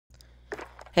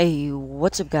Hey,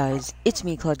 what's up guys? It's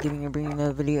me, Cloud Gaming, and bringing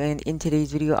another video, and in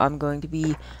today's video I'm going to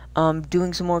be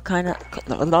doing some more Car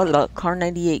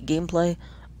 98 gameplay.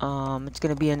 It's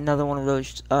going to be another one of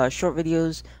those short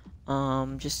videos.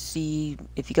 Just see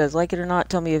if you guys like it or not.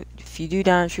 Tell me if you do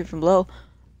down in the description below.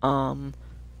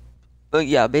 But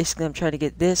yeah, basically I'm trying to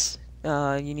get this.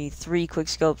 You need 3 quick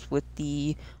scopes with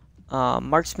the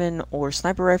marksman or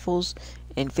sniper rifles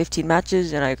in 15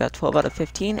 matches, and I got 12 out of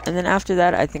 15. And then after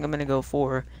that, I think I'm gonna go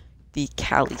for the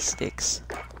Kali sticks.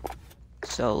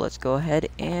 So let's go ahead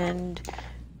and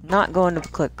not go into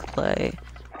click play.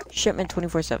 Shipment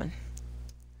 24/7.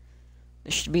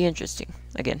 This should be interesting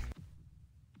again.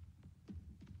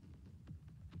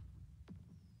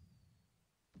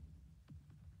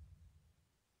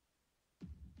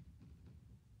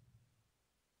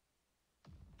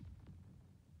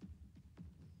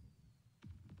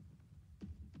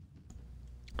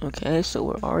 Okay, so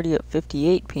we're already at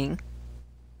 58 ping.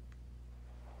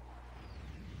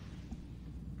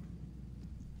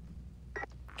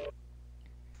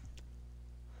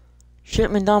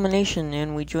 Shipment domination,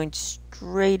 and we joined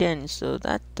straight in, so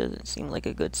that doesn't seem like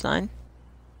a good sign.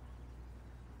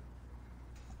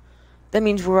 That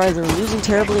means we're either losing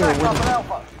terribly or winning.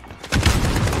 I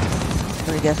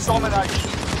guess. Oh no,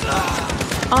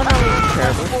 losing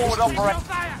terribly.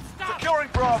 Securing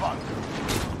Bravo.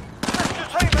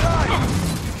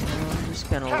 I'm just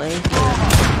gonna lay here.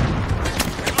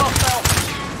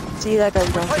 See, that guy's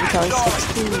going for the Kali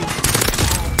sticks too.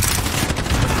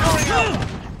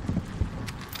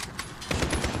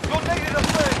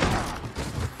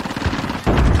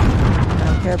 I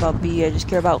don't care about B, I just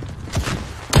care about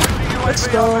let's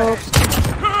go.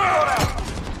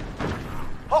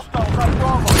 Hostiles at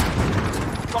Bravo.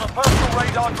 Got a personal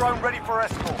radar drone ready for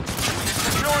escort.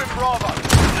 Securing Bravo.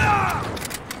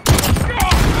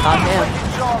 On him.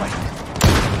 Charlie.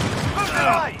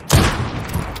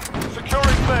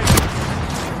 Securing B.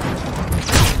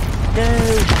 No!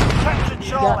 Captured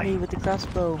You got Charlie. me with the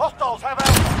crossbow. Hostiles have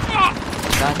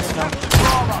Alpha. Got him. Captured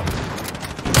Bravo.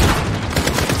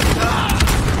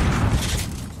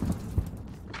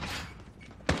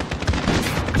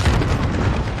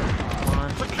 Come on.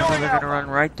 They're gonna run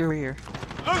right through here.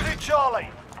 Losing Charlie.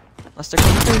 Unless they're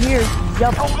coming through here.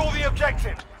 Yup. Hold all the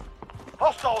objectives.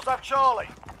 Hostiles have Charlie.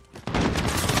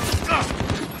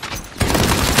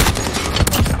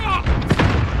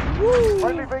 Woo!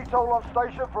 Friendly VTOL on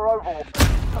station for Overwatch.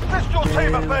 Assist your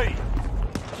team at B.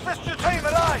 Assist your team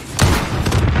at A.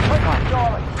 Taking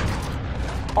Charlie.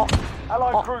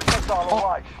 Allied cruise missile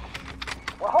away.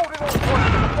 We're holding all points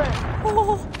of defense.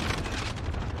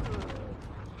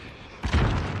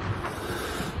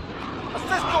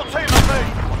 Assist your team at B.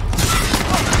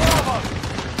 Bravo.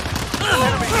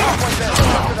 Enemy halfway there.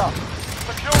 Look it up.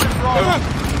 Securing Bravo.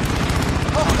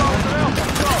 Hostiles are out.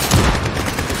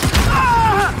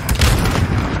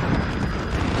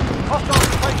 Hostiles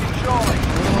are taking Charlie.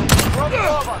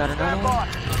 Bravo, stand by.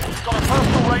 Got a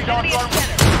personal radar drone.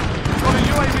 Got a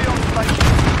UAV on station.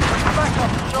 Back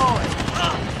up to Charlie.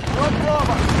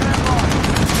 Bravo, stand by.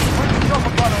 Bring the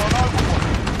chopper gunner on Overwatch.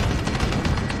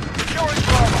 Securing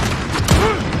Bravo.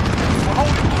 We're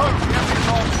holding two. We have the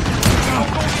advantage. Hold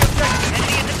all the objectives.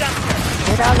 Enemy in the dumpster.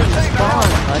 Get out of the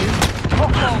spawn, buddy.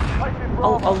 Hostiles taking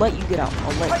Bravo. I'll let you get out.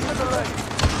 I'll let you. Taking the lead.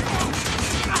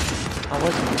 I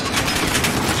wasn't.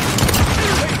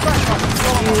 Please back up to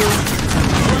Charlie.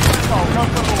 Cruise missile, go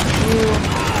for launch.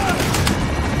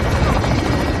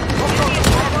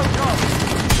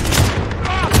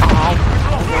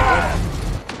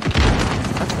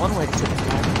 That's one way to take it.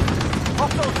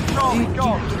 Hostiles in Charlie,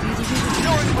 gone.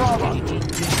 Securing Bravo.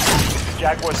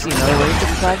 Jaguar See another way to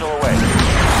the side. away.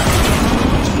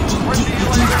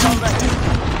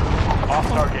 Off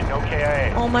target, no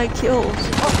KIA. All my kills.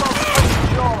 Hostiles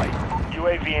taking Charlie.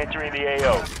 UAV entering the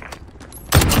AO.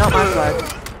 Not my flag.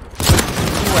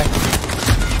 Anyway.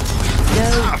 No.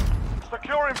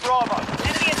 Securing Bravo. I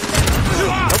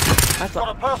Got a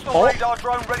thought. personal Oh. radar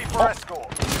drone ready for escort.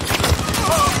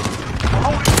 We're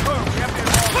holding two. We have the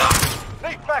advantage.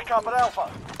 Need backup at Alpha. I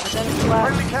got it flat.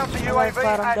 Friendly counter I got it UAV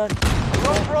flat. I'm done.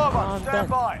 Roll Bravo. I'm Stand done.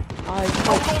 by. I Hold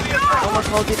all the all my objectives.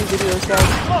 Call of Duty videos, guys. I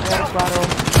got a collateral.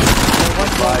 One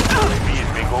Five flag. UAV is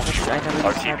bingo. I never use RTV snipers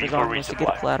for on this to get a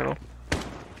resupply. collateral.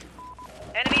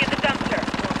 Enemy in the dumpster.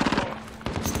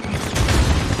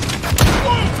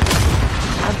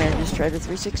 My man just tried a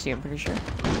 360, I'm pretty sure.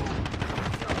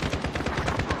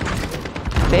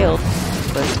 Failed,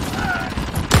 but Losing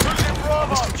at Bravo.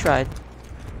 least he tried.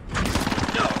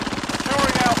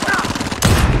 Securing Alpha.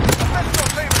 Assist your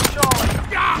team at Charlie.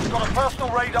 Got a personal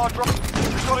radar drone.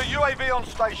 We've got a UAV on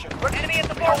station. Enemy at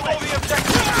the Hold all forward. the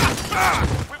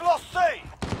objectives. We've lost C.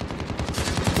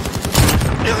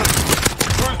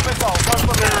 Cruise missile, go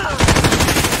for launch.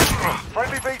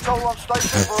 Friendly VTOL on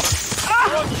station for...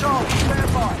 We're on Charlie, stand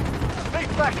by. Need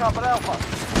backup at Alpha.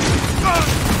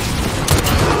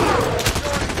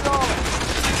 Securing Charlie.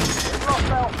 We've lost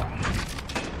Alpha.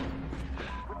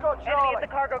 We've got Enemy Charlie. at the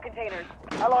cargo containers.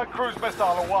 Allied cruise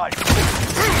missile away.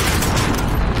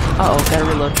 Uh-oh, gotta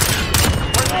reload.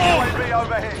 Friendly UAV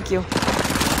overhead. Thank you.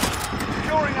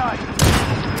 Securing A.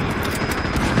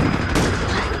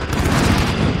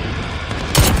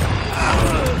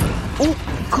 Oh,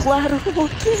 collateral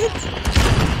again!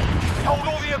 Hold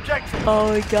all the objectives. Oh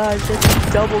my gosh,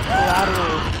 that's double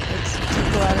collateral. That's 2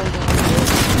 collateral.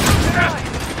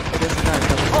 It is not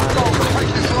double collateral.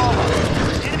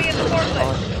 Enemy at the forklift.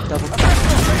 Oh, double collateral.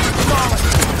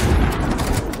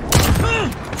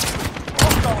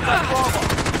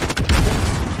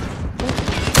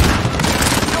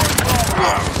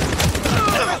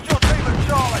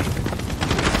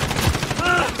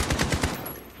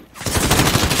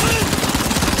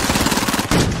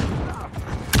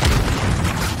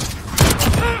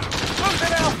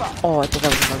 Oh, I thought that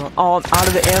was another one. Oh, I'm out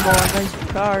of the ammo on my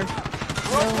car.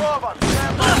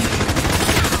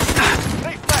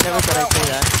 Never thought I'd say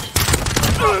that.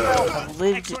 I've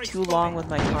lived too long with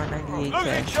my car 98K.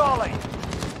 Losing Charlie.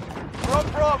 We're on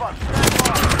Bravo. Stand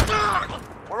by.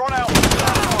 We're on Alpha.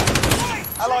 Stand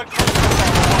by. Allied cruise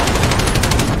missile.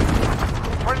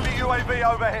 Friendly UAV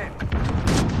overhead.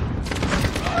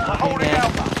 We're holding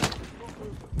Alpha.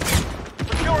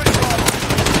 Securing Bravo.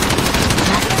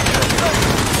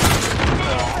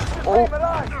 Oh.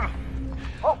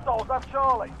 Hostiles have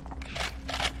Charlie.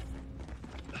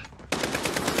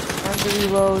 Time to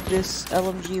reload this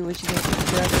LMG, which is gonna take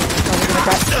forever.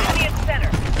 Enemy at center.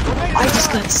 I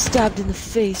just got stabbed in the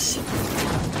face.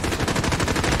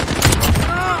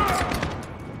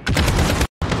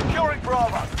 Securing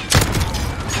Bravo.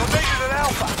 We're needed at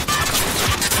Alpha.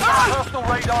 Personal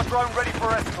radar drone ready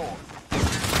for escort.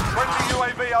 Friendly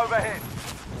UAV overhead.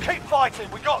 Keep fighting,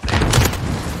 we got this.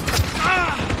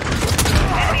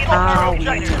 Enemy at the cargo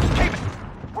containers. Keep it.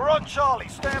 We're on Charlie,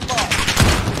 stand by.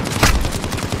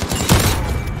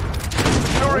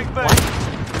 Securing B.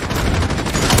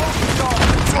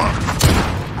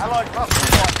 Allied cluster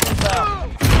strike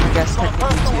inbound. I guess Got a technically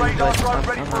personal 2, radar but drone I'm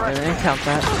ready not for really escort. gonna count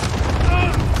that.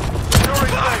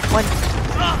 Securing B. One.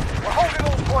 We're holding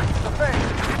all points to defend.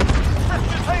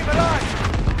 Assist your team at A.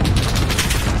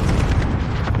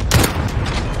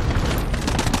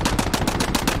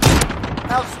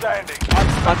 Outstanding.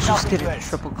 I'm just gonna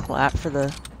triple clap for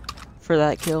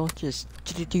that kill. Just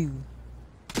do.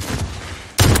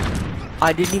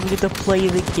 I didn't even get to play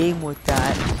the game with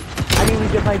that. I didn't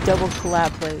even get my double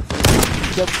clap, but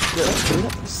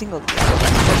single clap.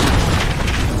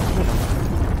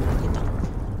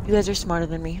 You guys are smarter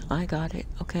than me. I got it.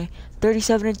 Okay,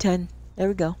 37 and 10. There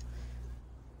we go.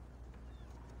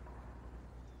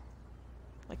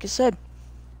 Like I said,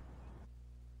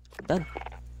 done.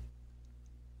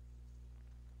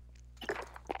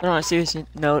 But on a serious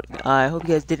note, I hope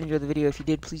you guys did enjoy the video. If you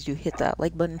did, please do hit that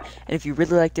like button. And if you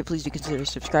really liked it, please do consider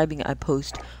subscribing. I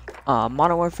post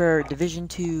Modern Warfare Division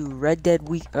 2,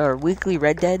 Weekly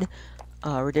Red Dead,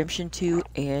 Redemption 2,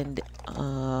 and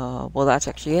well, that's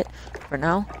actually it for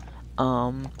now.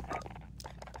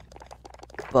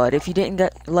 But if you didn't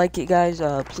like it, guys,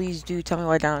 please do tell me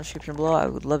why down in the description below. I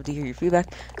would love to hear your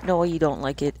feedback. Know why you don't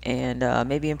like it, and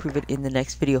maybe improve it in the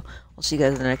next video. I'll see you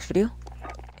guys in the next video,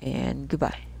 and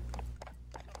goodbye.